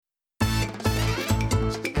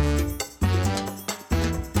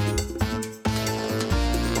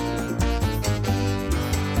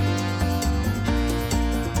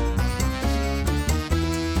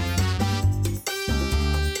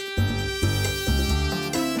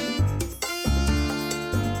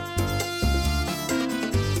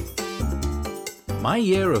My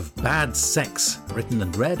Year of Bad Sex, written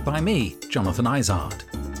and read by me, Jonathan Izard.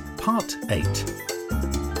 Part 8.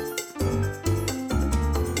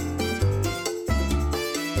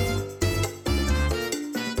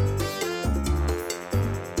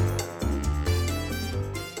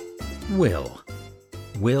 Will.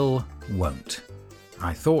 Will won't.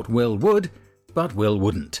 I thought Will would, but Will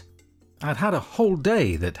wouldn't. I'd had a whole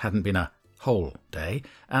day that hadn't been a whole day,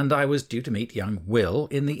 and I was due to meet young Will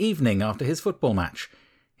in the evening after his football match.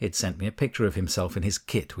 He'd sent me a picture of himself in his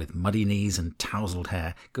kit with muddy knees and tousled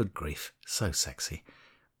hair. Good grief, so sexy.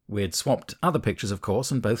 We'd swapped other pictures, of course,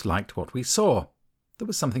 and both liked what we saw. There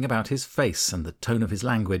was something about his face and the tone of his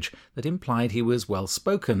language that implied he was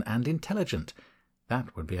well-spoken and intelligent.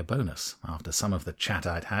 That would be a bonus after some of the chat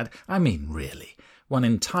I'd had. I mean, really. One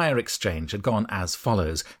entire exchange had gone as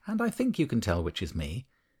follows, and I think you can tell which is me.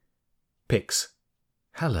 Pics.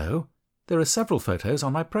 Hello. There are several photos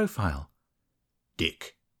on my profile.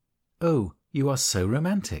 Dick. Oh, you are so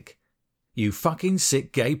romantic. You fucking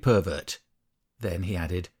sick gay pervert. Then he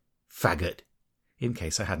added, faggot, in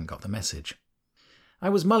case I hadn't got the message. I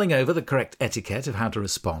was mulling over the correct etiquette of how to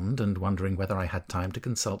respond and wondering whether I had time to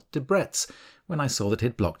consult Debrett's when I saw that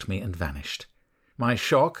he'd blocked me and vanished. My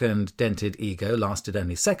shock and dented ego lasted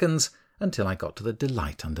only seconds until I got to the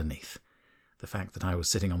delight underneath. The fact that I was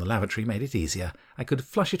sitting on the lavatory made it easier. I could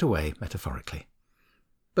flush it away metaphorically.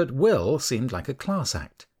 But Will seemed like a class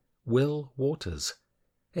act. Will Waters.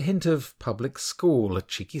 A hint of public school, a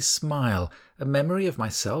cheeky smile, a memory of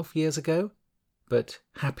myself years ago. But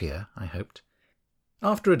happier, I hoped.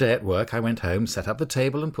 After a day at work, I went home, set up the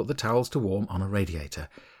table and put the towels to warm on a radiator.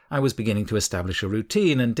 I was beginning to establish a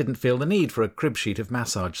routine and didn't feel the need for a crib sheet of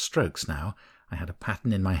massage strokes now. I had a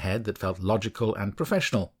pattern in my head that felt logical and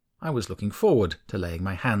professional. I was looking forward to laying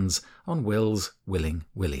my hands on Will's willing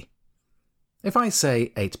willy. If I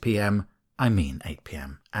say 8 p.m, I mean 8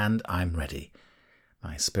 p.m, and I'm ready.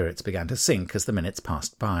 My spirits began to sink as the minutes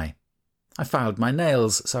passed by. I filed my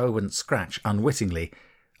nails so I wouldn't scratch unwittingly,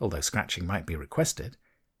 although scratching might be requested.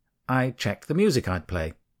 I checked the music I'd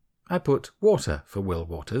play. I put water for Will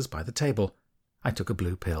Waters by the table. I took a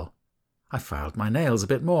blue pill. I filed my nails a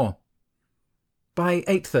bit more. By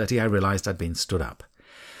 8:30 I realised I'd been stood up.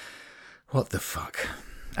 What the fuck?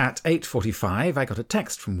 At 8:45 I got a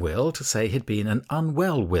text from Will to say he'd been an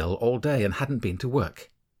unwell Will all day and hadn't been to work.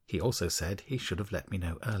 He also said he should have let me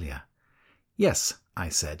know earlier. Yes, I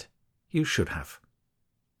said, you should have.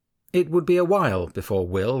 It would be a while before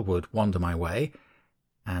Will would wander my way,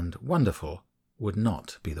 and wonderful would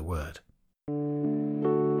not be the word.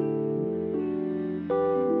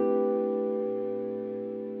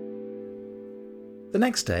 The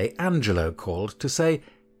next day Angelo called to say,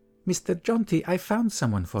 Mr. Jonty, I found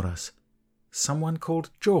someone for us. Someone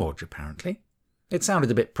called George, apparently. It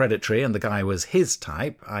sounded a bit predatory, and the guy was his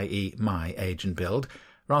type, i.e. my age and build,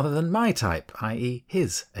 rather than my type, i.e.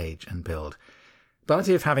 his age and build. But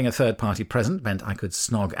if having a third party present meant I could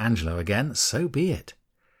snog Angelo again, so be it.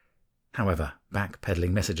 However,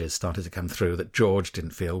 backpedaling messages started to come through that George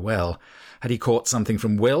didn't feel well. Had he caught something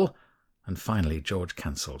from Will? And finally George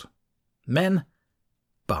cancelled. Men?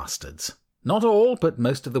 Bastards. Not all, but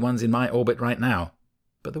most of the ones in my orbit right now.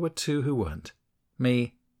 But there were two who weren't.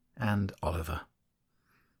 Me and Oliver.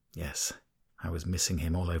 Yes, I was missing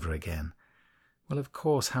him all over again. Well, of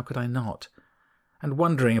course, how could I not? And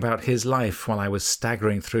wondering about his life while I was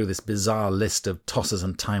staggering through this bizarre list of tossers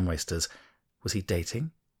and time-wasters. Was he dating?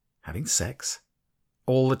 Having sex?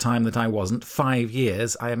 All the time that I wasn't, 5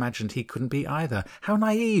 years, I imagined he couldn't be either. How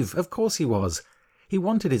naive! Of course he was. He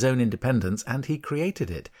wanted his own independence, and he created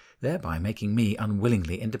it, thereby making me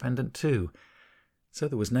unwillingly independent too. So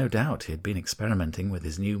there was no doubt he had been experimenting with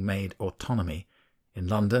his new-made autonomy. In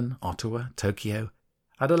London, Ottawa, Tokyo,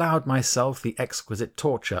 I'd allowed myself the exquisite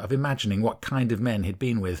torture of imagining what kind of men he'd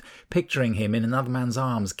been with, picturing him in another man's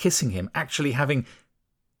arms, kissing him, actually having...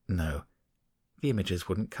 No, the images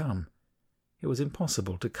wouldn't come. It was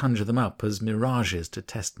impossible to conjure them up as mirages to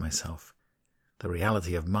test myself. The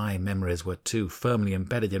reality of my memories were too firmly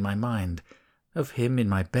embedded in my mind, of him in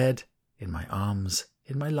my bed, in my arms,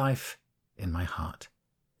 in my life, in my heart.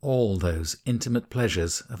 All those intimate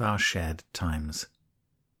pleasures of our shared times.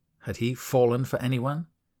 Had he fallen for anyone?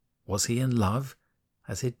 Was he in love,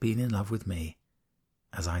 as he'd been in love with me,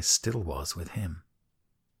 as I still was with him?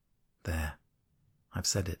 There, I've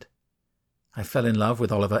said it. I fell in love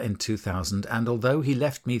with Oliver in 2000, and although he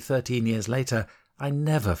left me 13 years later, I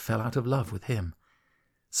never fell out of love with him.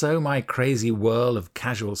 So my crazy whirl of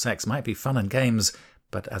casual sex might be fun and games,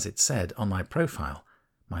 but as it said on my profile,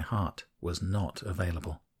 my heart was not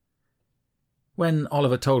available. When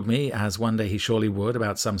Oliver told me, as one day he surely would,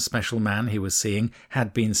 about some special man he was seeing,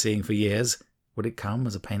 had been seeing for years, would it come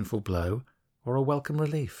as a painful blow or a welcome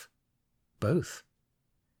relief? Both.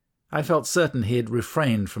 I felt certain he had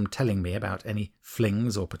refrained from telling me about any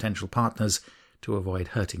flings or potential partners to avoid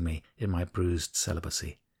hurting me in my bruised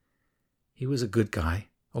celibacy. He was a good guy,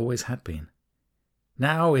 always had been.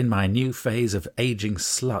 Now, in my new phase of aging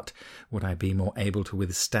slut, would I be more able to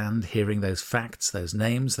withstand hearing those facts, those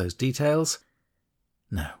names, those details?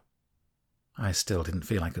 No. I still didn't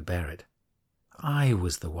feel I could bear it. I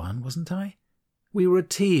was the one, wasn't I? We were a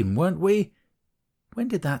team, weren't we? When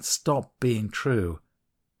did that stop being true?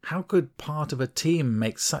 How could part of a team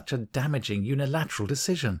make such a damaging unilateral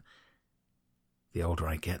decision? The older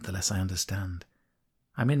I get, the less I understand.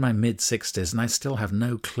 I'm in my mid-60s and I still have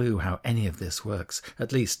no clue how any of this works,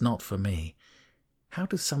 at least not for me. How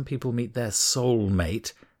do some people meet their soul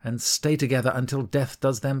mate and stay together until death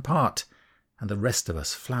does them part, and the rest of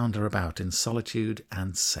us flounder about in solitude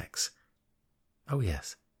and sex? Oh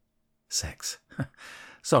yes, sex.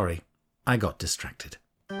 Sorry, I got distracted.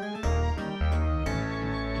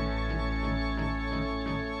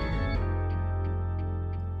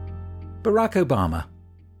 Barack Obama.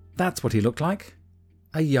 That's what he looked like.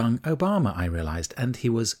 A young Obama, I realized, and he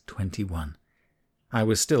was 21. I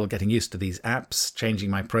was still getting used to these apps, changing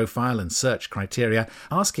my profile and search criteria,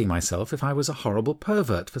 asking myself if I was a horrible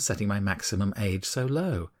pervert for setting my maximum age so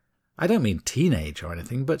low. I don't mean teenage or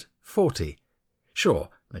anything, but 40. Sure,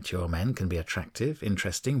 mature men can be attractive,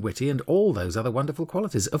 interesting, witty, and all those other wonderful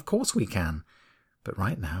qualities. Of course we can. But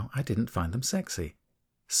right now I didn't find them sexy.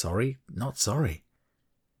 Sorry, not sorry.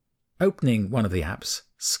 Opening one of the apps,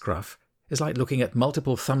 Scruff, is like looking at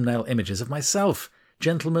multiple thumbnail images of myself,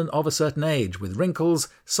 gentlemen of a certain age, with wrinkles,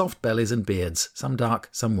 soft bellies and beards, some dark,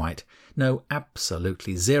 some white. No,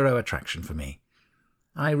 absolutely zero attraction for me.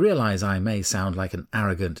 I realise I may sound like an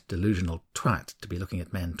arrogant, delusional twat to be looking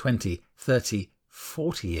at men 20, 30,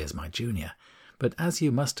 40 years my junior, but as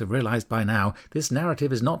you must have realised by now, this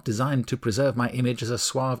narrative is not designed to preserve my image as a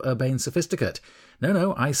suave, urbane sophisticate.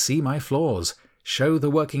 No, I see my flaws. Show the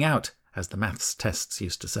working out, as the maths tests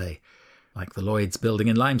used to say. Like the Lloyd's building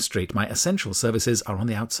in Lime Street, my essential services are on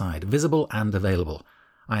the outside, visible and available.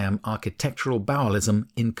 I am architectural Bowelism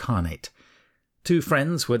incarnate. Two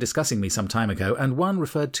friends were discussing me some time ago, and one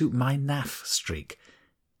referred to my naff streak.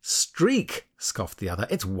 Streak, scoffed the other.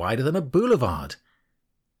 It's wider than a boulevard.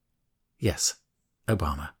 Yes,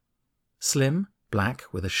 Obama. Slim, black,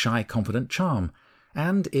 with a shy, confident charm,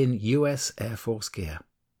 and in US Air Force gear.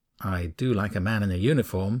 I do like a man in a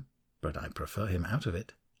uniform, but I prefer him out of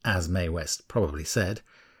it, as Mae West probably said.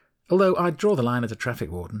 Although I'd draw the line at a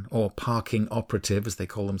traffic warden, or parking operative as they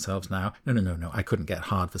call themselves now. No, I couldn't get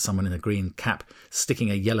hard for someone in a green cap sticking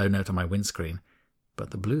a yellow note on my windscreen. But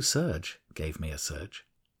the blue serge gave me a surge.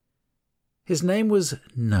 His name was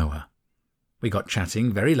Noah. We got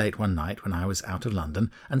chatting very late one night when I was out of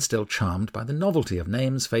London and still charmed by the novelty of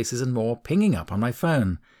names, faces and more pinging up on my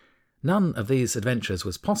phone. None of these adventures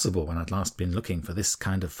was possible when I'd last been looking for this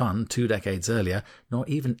kind of fun 2 decades earlier, nor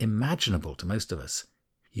even imaginable to most of us.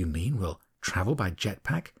 You mean we'll travel by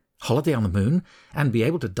jetpack, holiday on the moon, and be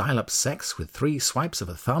able to dial up sex with 3 swipes of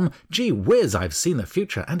a thumb? Gee whiz, I've seen the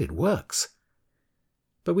future, and it works.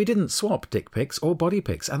 But we didn't swap dick pics or body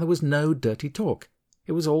pics, and there was no dirty talk.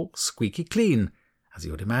 It was all squeaky clean, as you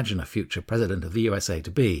would imagine a future president of the USA to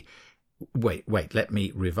be. Wait, let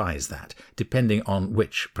me revise that, depending on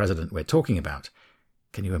which president we're talking about.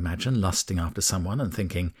 Can you imagine lusting after someone and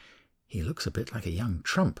thinking, he looks a bit like a young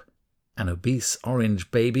Trump, an obese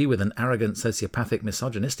orange baby with an arrogant sociopathic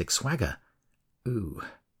misogynistic swagger? Ooh,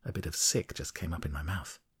 a bit of sick just came up in my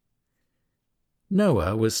mouth.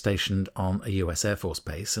 Noah was stationed on a US Air Force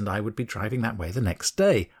base, and I would be driving that way the next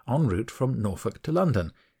day, en route from Norfolk to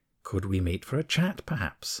London. Could we meet for a chat,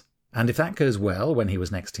 perhaps? And if that goes well when he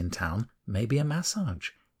was next in town, maybe a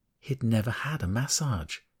massage. He'd never had a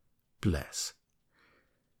massage. Bless.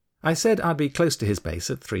 I said I'd be close to his base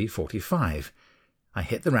at 3:45. I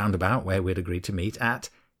hit the roundabout where we'd agreed to meet at,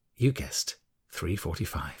 you guessed,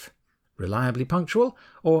 3:45. Reliably punctual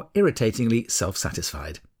or irritatingly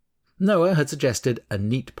self-satisfied. Noah had suggested a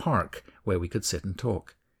neat park where we could sit and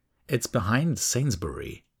talk. It's behind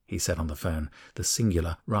Sainsbury, he said on the phone, the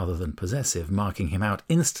singular rather than possessive marking him out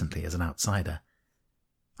instantly as an outsider.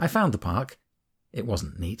 I found the park. It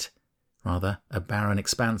wasn't neat. Rather a barren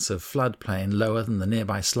expanse of floodplain lower than the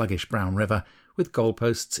nearby sluggish brown river, with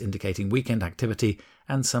goalposts indicating weekend activity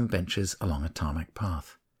and some benches along a tarmac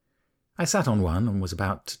path. I sat on one and was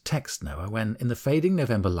about to text Noah when, in the fading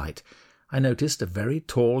November light, I noticed a very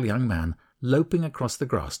tall young man loping across the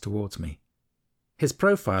grass towards me. His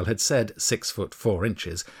profile had said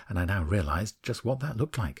 6'4", and I now realised just what that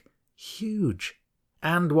looked like. Huge.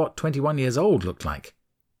 And what 21 years old looked like.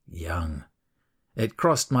 Young. It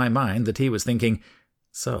crossed my mind that he was thinking,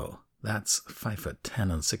 so that's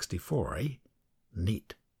 5'10" and 64, eh?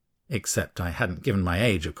 Neat. Except I hadn't given my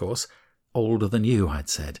age, of course. Older than you, I'd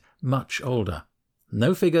said. Much older.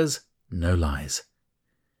 No figures, no lies.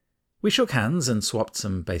 We shook hands and swapped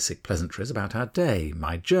some basic pleasantries about our day,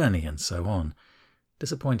 my journey, and so on.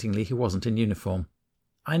 Disappointingly, he wasn't in uniform.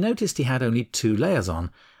 I noticed he had only 2 layers on.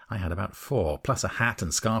 I had about 4, plus a hat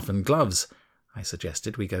and scarf and gloves. I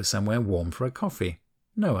suggested we go somewhere warm for a coffee.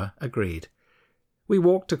 Noah agreed. We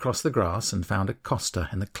walked across the grass and found a Costa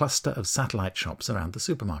in the cluster of satellite shops around the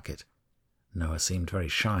supermarket. Noah seemed very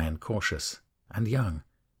shy and cautious, and young,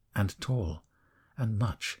 and tall, and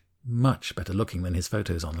much, much better looking than his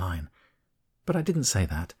photos online. But I didn't say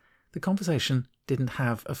that. The conversation didn't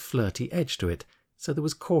have a flirty edge to it, so there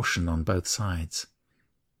was caution on both sides.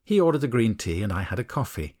 He ordered a green tea and I had a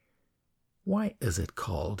coffee. "Why is it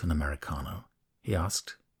called an Americano?" he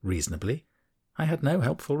asked, reasonably. I had no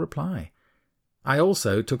helpful reply. I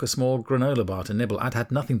also took a small granola bar to nibble. I'd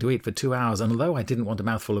had nothing to eat for 2 hours, and although I didn't want a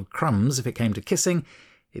mouthful of crumbs if it came to kissing,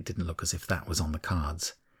 it didn't look as if that was on the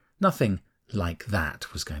cards. Nothing like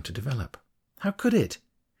that was going to develop. How could it?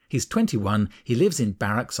 He's 21, he lives in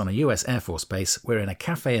barracks on a US Air Force base, we're in a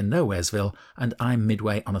cafe in Nowheresville, and I'm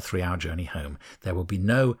midway on a 3-hour journey home. There will be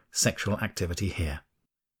no sexual activity here.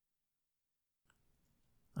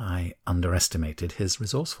 I underestimated his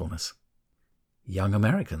resourcefulness. Young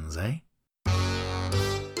Americans, eh?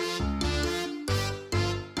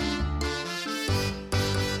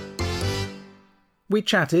 We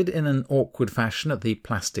chatted in an awkward fashion at the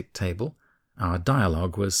plastic table. Our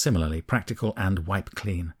dialogue was similarly practical and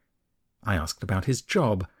wipe-clean. I asked about his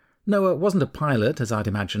job. Noah wasn't a pilot, as I'd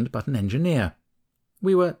imagined, but an engineer.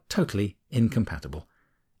 We were totally incompatible.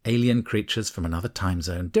 Alien creatures from another time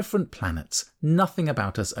zone, different planets. Nothing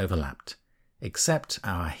about us overlapped, except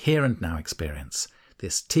our here-and-now experience.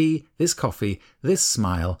 This tea, this coffee, this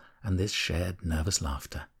smile, and this shared nervous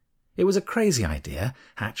laughter. It was a crazy idea,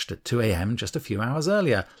 hatched at 2 a.m. just a few hours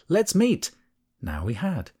earlier. Let's meet! Now we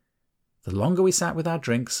had. The longer we sat with our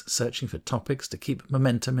drinks, searching for topics to keep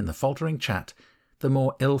momentum in the faltering chat, the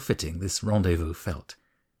more ill-fitting this rendezvous felt.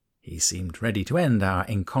 He seemed ready to end our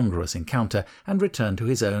incongruous encounter and return to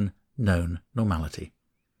his own known normality.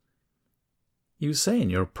 "You say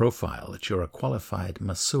in your profile that you're a qualified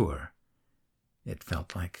masseur." It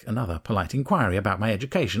felt like another polite inquiry about my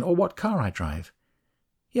education or what car I drive.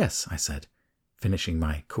 "Yes," I said, finishing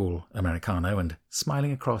my cool Americano and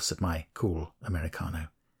smiling across at my cool Americano.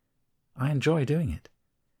 "I enjoy doing it."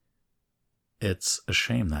 "It's a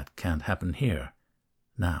shame that can't happen here,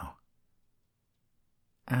 now."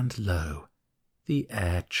 And lo, the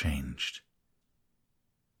air changed.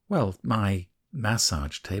 "Well, my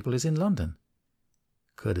massage table is in London."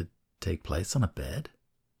 "Could it take place on a bed?"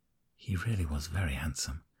 He really was very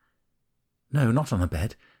handsome. "No, not on a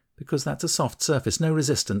bed, because that's a soft surface, no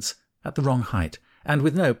resistance, at the wrong height, and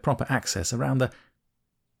with no proper access around the—"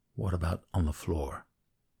 "What about on the floor?"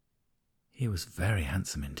 He was very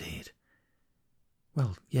handsome indeed.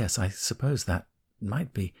 "Well, yes, I suppose that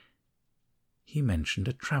might be—" He mentioned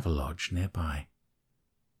a Travelodge nearby.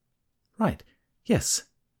 "Right, yes,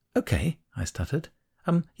 okay," I stuttered.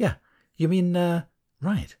 Yeah, you mean,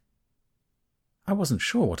 right." I wasn't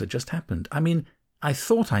sure what had just happened. I mean, I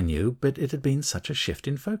thought I knew, but it had been such a shift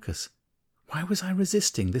in focus. Why was I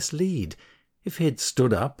resisting this lead? If he'd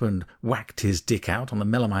stood up and whacked his dick out on the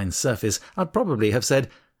melamine's surface, I'd probably have said,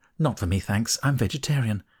 "Not for me, thanks, I'm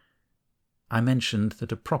vegetarian." I mentioned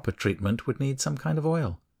that a proper treatment would need some kind of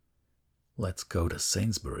oil. "Let's go to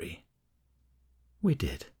Sainsbury." We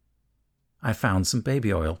did. I found some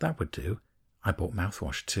baby oil, that would do. I bought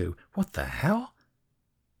mouthwash too. What the hell?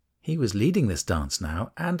 He was leading this dance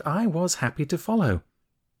now, and I was happy to follow.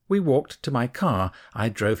 We walked to my car. I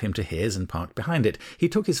drove him to his and parked behind it. He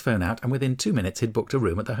took his phone out, and within 2 minutes he'd booked a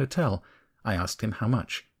room at the hotel. I asked him how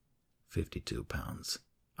much. £52.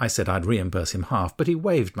 I said I'd reimburse him half, but he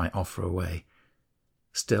waved my offer away.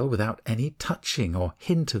 Still, without any touching or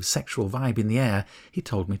hint of sexual vibe in the air, he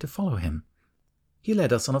told me to follow him. He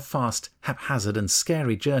led us on a fast, haphazard and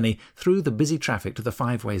scary journey through the busy traffic to the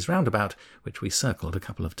Five Ways roundabout, which we circled a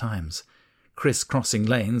couple of times. Criss-crossing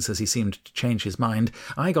lanes as he seemed to change his mind,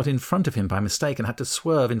 I got in front of him by mistake and had to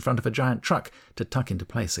swerve in front of a giant truck to tuck into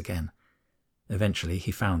place again. Eventually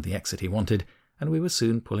he found the exit he wanted, and we were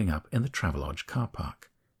soon pulling up in the Travelodge car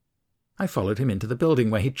park. I followed him into the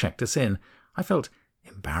building where he'd checked us in. I felt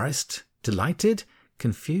embarrassed, delighted,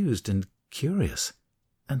 confused and curious.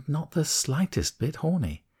 and not the slightest bit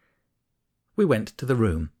horny. We went to the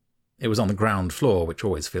room. It was on the ground floor, which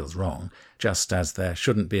always feels wrong. Just as there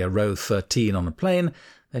shouldn't be a row 13 on a plane,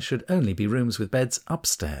 there should only be rooms with beds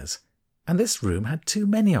upstairs. And this room had too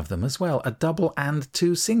many of them as well, a double and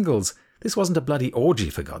 2 singles. This wasn't a bloody orgy,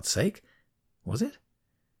 for God's sake. Was it?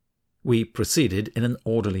 We proceeded in an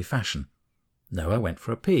orderly fashion. Noah went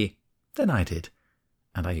for a pee. Then I did.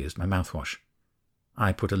 And I used my mouthwash.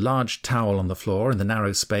 I put a large towel on the floor in the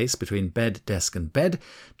narrow space between bed, desk and bed,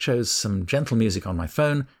 chose some gentle music on my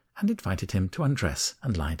phone, and invited him to undress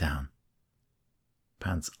and lie down.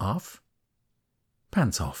 Pants off?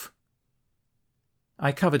 Pants off.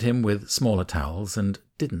 I covered him with smaller towels and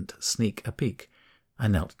didn't sneak a peek. I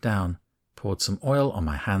knelt down, poured some oil on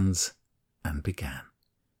my hands, and began.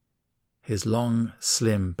 His long,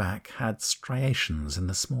 slim back had striations in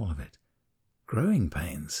the small of it. Growing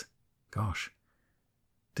pains. Gosh.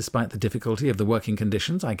 Despite the difficulty of the working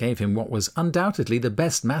conditions, I gave him what was undoubtedly the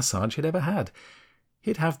best massage he'd ever had.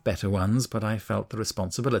 He'd have better ones, but I felt the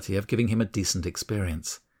responsibility of giving him a decent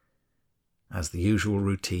experience. As the usual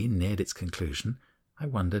routine neared its conclusion, I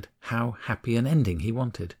wondered how happy an ending he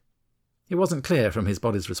wanted. It wasn't clear from his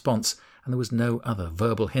body's response, and there was no other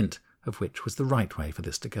verbal hint of which was the right way for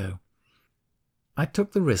this to go. I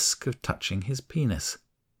took the risk of touching his penis.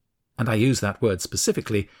 And I use that word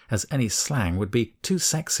specifically, as any slang would be too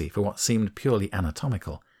sexy for what seemed purely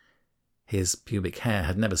anatomical. His pubic hair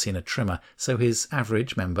had never seen a trimmer, so his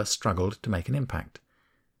average member struggled to make an impact.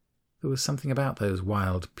 There was something about those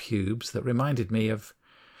wild pubes that reminded me of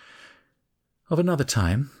another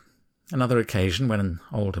time, another occasion when an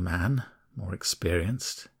older man, more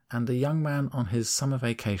experienced, and a young man on his summer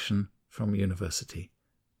vacation from university.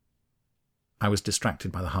 I was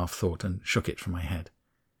distracted by the half-thought and shook it from my head.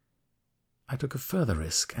 I took a further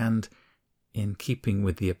risk and, in keeping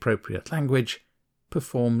with the appropriate language,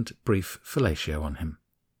 performed brief fellatio on him.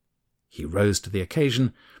 He rose to the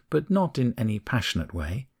occasion, but not in any passionate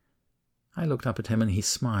way. I looked up at him and he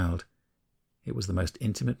smiled. It was the most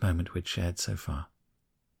intimate moment we'd shared so far.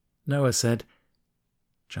 Noah said,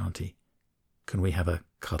 "Jaunty, can we have a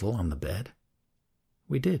cuddle on the bed?"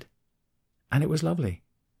 We did, and it was lovely.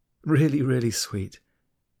 Really, really sweet.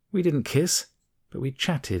 We didn't kiss, but we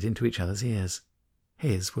chatted into each other's ears.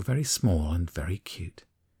 His were very small and very cute.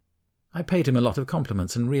 I paid him a lot of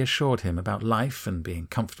compliments and reassured him about life and being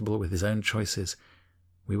comfortable with his own choices.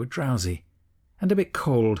 We were drowsy and a bit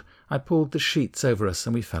cold. I pulled the sheets over us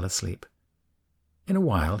and we fell asleep. In a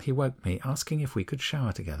while he woke me, asking if we could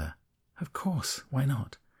shower together. Of course, why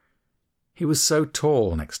not? He was so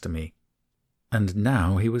tall next to me, and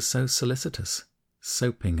now he was so solicitous,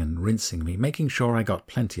 soaping and rinsing me, making sure I got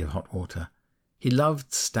plenty of hot water. He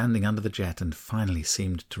loved standing under the jet and finally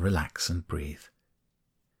seemed to relax and breathe.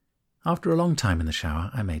 After a long time in the shower,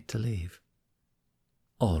 I made to leave.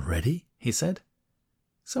 "Already?" he said.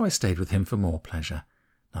 So I stayed with him for more pleasure.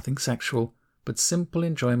 Nothing sexual, but simple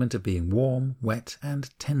enjoyment of being warm, wet, and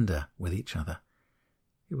tender with each other.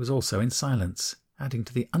 It was also in silence, adding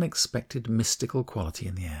to the unexpected mystical quality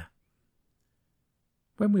in the air.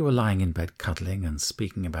 When we were lying in bed cuddling and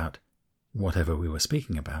speaking about whatever we were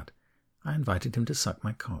speaking about, I invited him to suck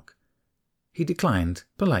my cock. He declined,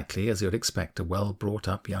 politely, as you would expect a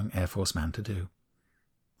well-brought-up young Air Force man to do.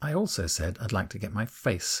 I also said I'd like to get my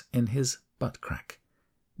face in his butt crack.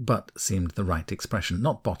 Butt seemed the right expression,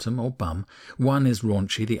 not bottom or bum. One is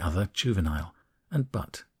raunchy, the other juvenile, and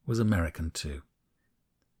butt was American too.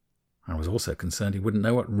 I was also concerned he wouldn't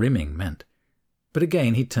know what rimming meant. But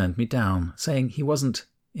again he turned me down, saying he wasn't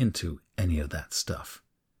into any of that stuff.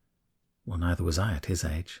 Well, neither was I at his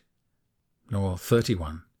age. Nor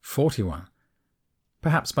 31, 41.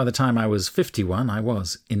 Perhaps by the time I was 51 I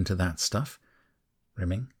was into that stuff.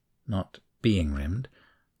 Rimming, not being rimmed.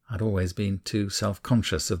 I'd always been too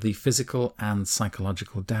self-conscious of the physical and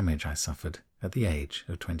psychological damage I suffered at the age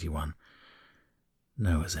of 21.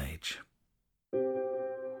 Noah's age.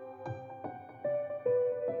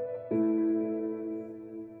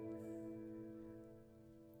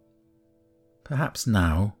 Perhaps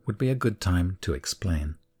now would be a good time to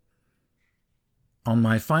explain. On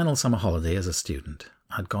my final summer holiday as a student,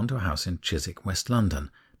 I'd gone to a house in Chiswick, West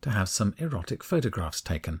London, to have some erotic photographs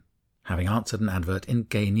taken, having answered an advert in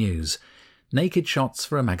Gay News, naked shots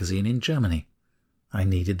for a magazine in Germany. I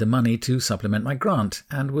needed the money to supplement my grant,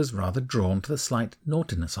 and was rather drawn to the slight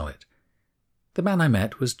naughtiness of it. The man I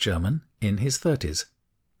met was German, in his 30s.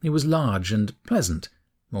 He was large and pleasant,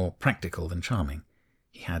 more practical than charming.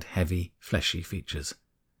 He had heavy, fleshy features.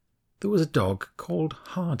 There was a dog called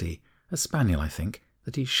Hardy, a spaniel, I think,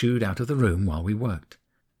 that he shooed out of the room while we worked.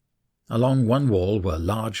 Along one wall were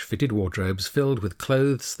large fitted wardrobes filled with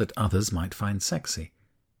clothes that others might find sexy.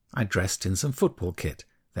 I dressed in some football kit,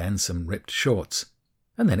 then some ripped shorts,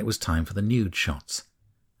 and then it was time for the nude shots.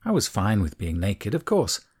 I was fine with being naked, of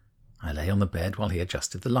course. I lay on the bed while he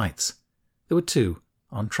adjusted the lights. There were two,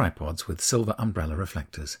 on tripods with silver umbrella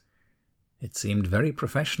reflectors. It seemed very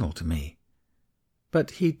professional to me.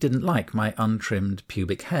 But he didn't like my untrimmed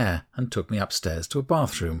pubic hair and took me upstairs to a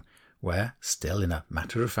bathroom, where, still in a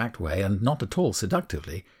matter-of-fact way and not at all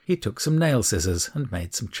seductively, he took some nail scissors and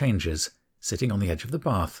made some changes, sitting on the edge of the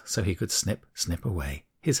bath so he could snip away,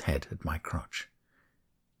 his head at my crotch.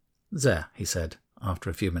 "There," he said, after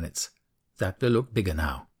a few minutes. "That will look bigger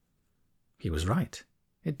now." He was right.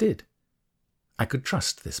 It did. I could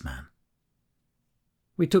trust this man.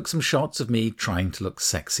 We took some shots of me trying to look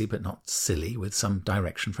sexy but not silly, with some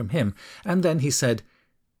direction from him, and then he said,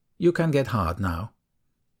 "You can get hard now."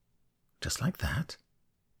 Just like that?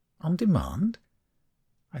 On demand?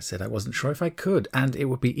 I said I wasn't sure if I could, and it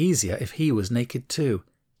would be easier if he was naked too.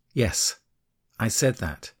 Yes, I said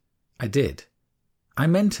that. I did. I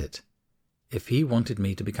meant it. If he wanted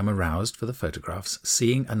me to become aroused for the photographs,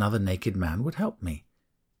 seeing another naked man would help me.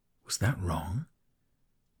 Was that wrong?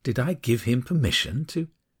 Did I give him permission to?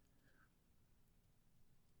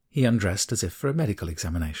 He undressed as if for a medical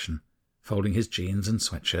examination, folding his jeans and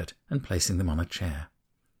sweatshirt and placing them on a chair.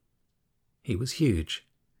 He was huge,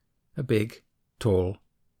 a big, tall,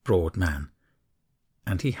 broad man,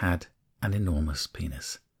 and he had an enormous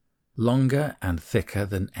penis, longer and thicker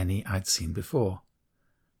than any I'd seen before.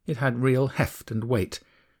 It had real heft and weight.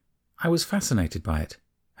 I was fascinated by it,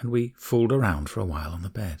 and we fooled around for a while on the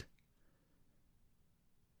bed.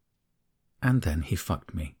 And then he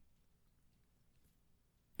fucked me.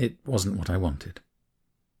 It wasn't what I wanted.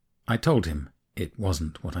 I told him it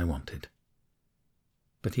wasn't what I wanted.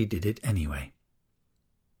 But he did it anyway.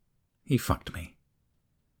 He fucked me.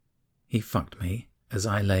 He fucked me as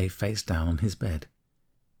I lay face down on his bed.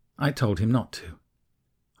 I told him not to.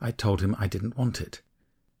 I told him I didn't want it.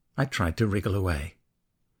 I tried to wriggle away.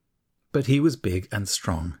 But he was big and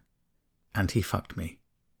strong, and he fucked me.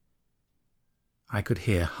 I could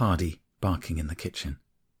hear Hardy barking in the kitchen.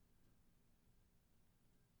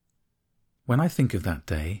 When I think of that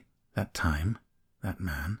day, that time, that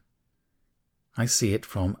man, I see it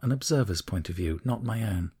from an observer's point of view, not my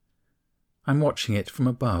own. I'm watching it from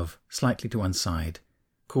above, slightly to one side,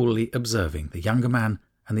 coolly observing the younger man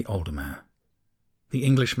and the older man, the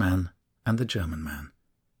English man and the German man,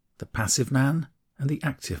 the passive man and the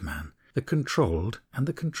active man, the controlled and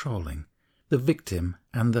the controlling, the victim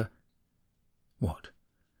and the... What?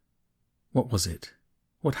 What was it?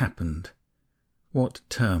 What happened? What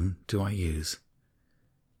term do I use?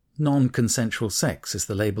 Non-consensual sex is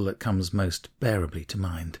the label that comes most bearably to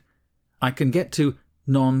mind. I can get to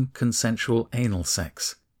non-consensual anal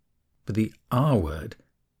sex, but the R word,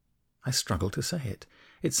 I struggle to say it.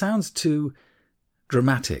 It sounds too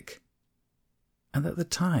dramatic. And at the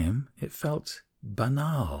time it felt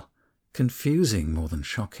banal, confusing more than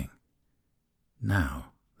shocking.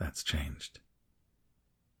 Now that's changed.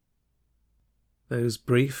 Those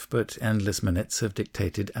brief but endless minutes have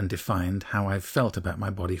dictated and defined how I've felt about my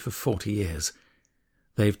body for 40 years.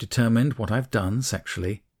 They've determined what I've done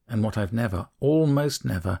sexually and what I've never, almost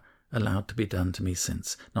never, allowed to be done to me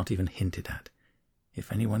since, not even hinted at.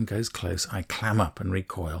 If anyone goes close, I clam up and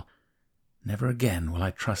recoil. Never again will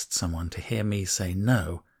I trust someone to hear me say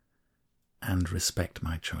no and respect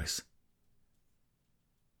my choice.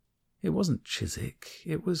 It wasn't Chiswick,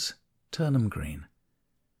 it was Turnham Green.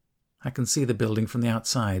 I can see the building from the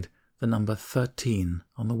outside, the number 13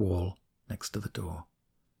 on the wall next to the door.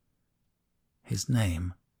 His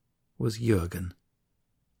name was Jürgen,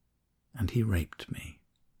 and he raped me.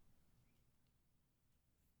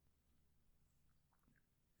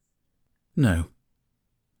 No,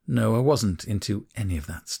 I wasn't into any of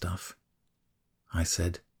that stuff. I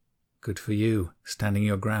said, "Good for you, standing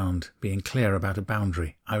your ground, being clear about a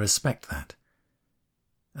boundary. I respect that."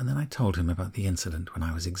 And then I told him about the incident when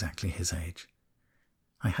I was exactly his age.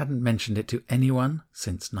 I hadn't mentioned it to anyone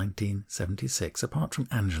since 1976, apart from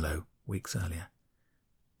Angelo, weeks earlier.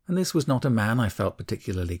 And this was not a man I felt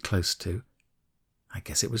particularly close to. I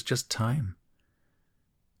guess it was just time.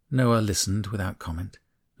 Noah listened without comment.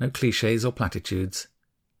 No clichés or platitudes.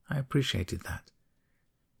 I appreciated that.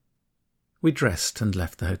 We dressed and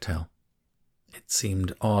left the hotel. It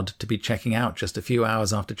seemed odd to be checking out just a few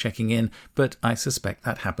hours after checking in, but I suspect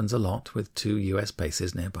that happens a lot with 2 US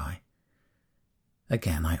bases nearby.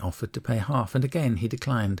 Again I offered to pay half, and again he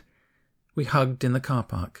declined. We hugged in the car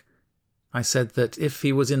park. I said that if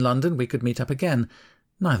he was in London we could meet up again.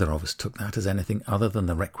 Neither of us took that as anything other than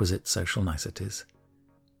the requisite social niceties.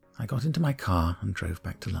 I got into my car and drove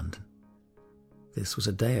back to London. This was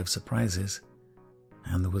a day of surprises,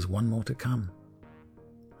 and there was one more to come.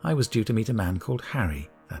 I was due to meet a man called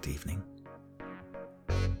Harry that evening.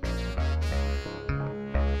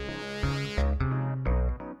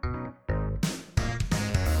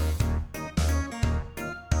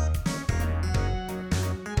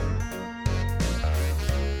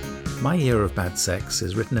 My Year of Bad Sex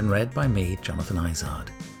is written and read by me, Jonathan Izard.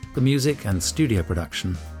 The music and studio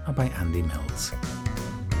production are by Andy Mills.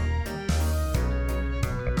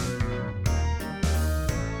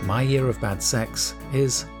 My Year of Bad Sex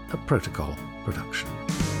is a Protocol production.